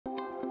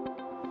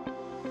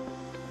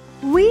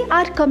We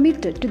are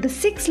committed to the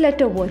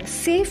 6-letter word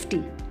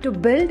safety to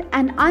build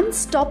an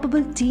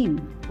unstoppable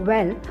team.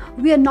 Well,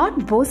 we are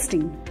not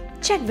boasting.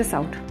 Check this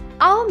out.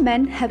 Our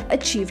men have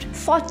achieved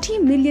 40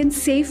 million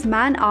safe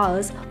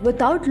man-hours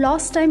without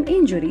lost time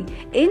injury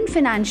in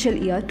financial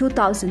year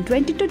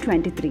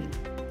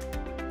 2020-23.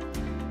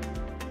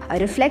 A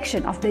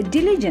reflection of the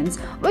diligence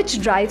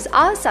which drives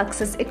our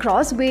success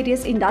across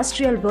various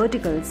industrial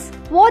verticals.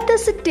 What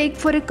does it take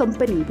for a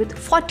company with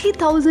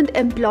 40,000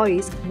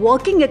 employees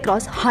working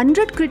across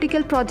 100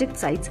 critical project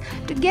sites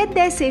to get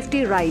their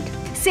safety right?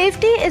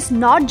 Safety is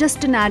not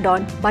just an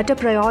add-on but a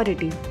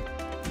priority.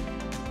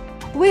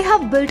 We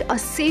have built a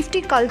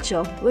safety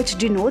culture which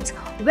denotes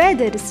where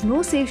there is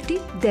no safety,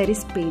 there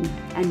is pain,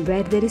 and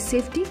where there is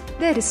safety,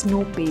 there is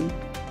no pain.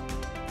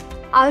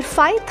 Our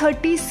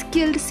 530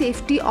 skilled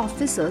safety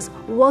officers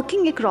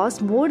working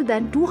across more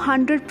than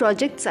 200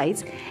 project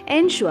sites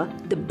ensure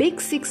the big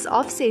 6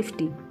 of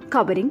safety,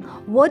 covering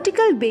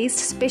vertical-based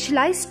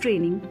specialized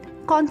training,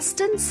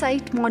 constant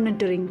site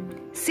monitoring,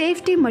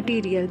 safety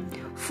material,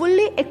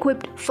 fully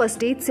equipped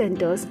first aid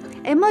centers,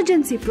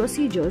 emergency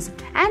procedures,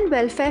 and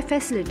welfare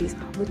facilities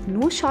with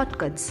no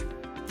shortcuts.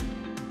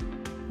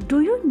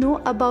 Do you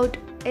know about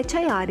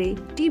HIRA,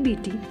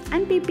 TBT,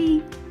 and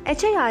PPE?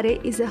 HIRA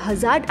is a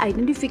hazard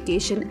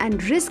identification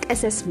and risk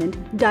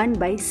assessment done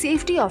by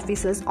safety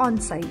officers on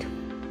site.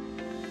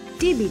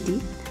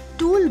 TBT,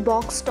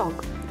 toolbox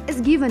talk, is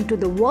given to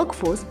the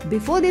workforce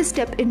before they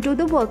step into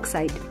the work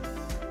site.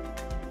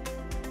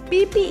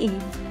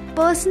 PPE,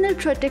 personal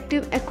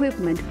protective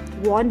equipment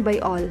worn by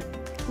all.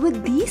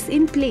 With these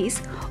in place,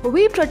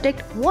 we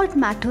protect what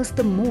matters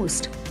the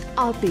most,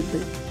 our people.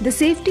 The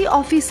safety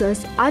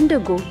officers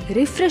undergo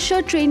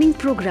refresher training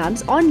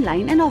programs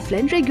online and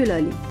offline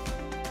regularly.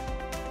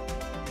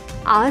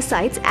 Our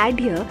sites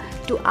adhere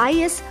to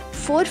IS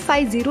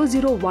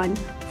 45001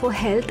 for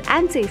health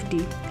and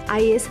safety,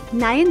 IS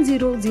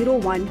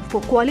 9001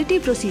 for quality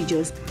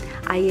procedures,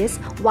 IS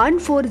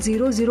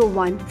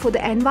 14001 for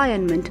the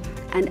environment,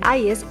 and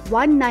IS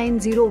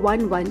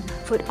 19011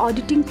 for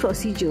auditing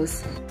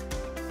procedures.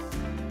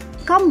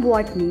 Come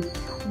what may,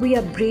 we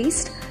are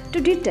braced to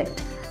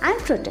detect and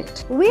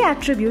protect. We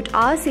attribute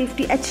our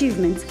safety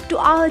achievements to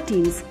our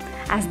teams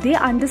as they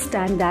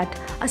understand that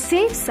a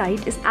safe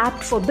site is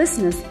apt for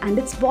business and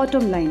its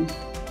bottom line.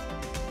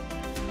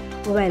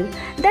 Well,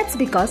 that's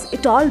because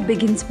it all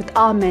begins with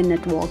our men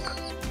at work.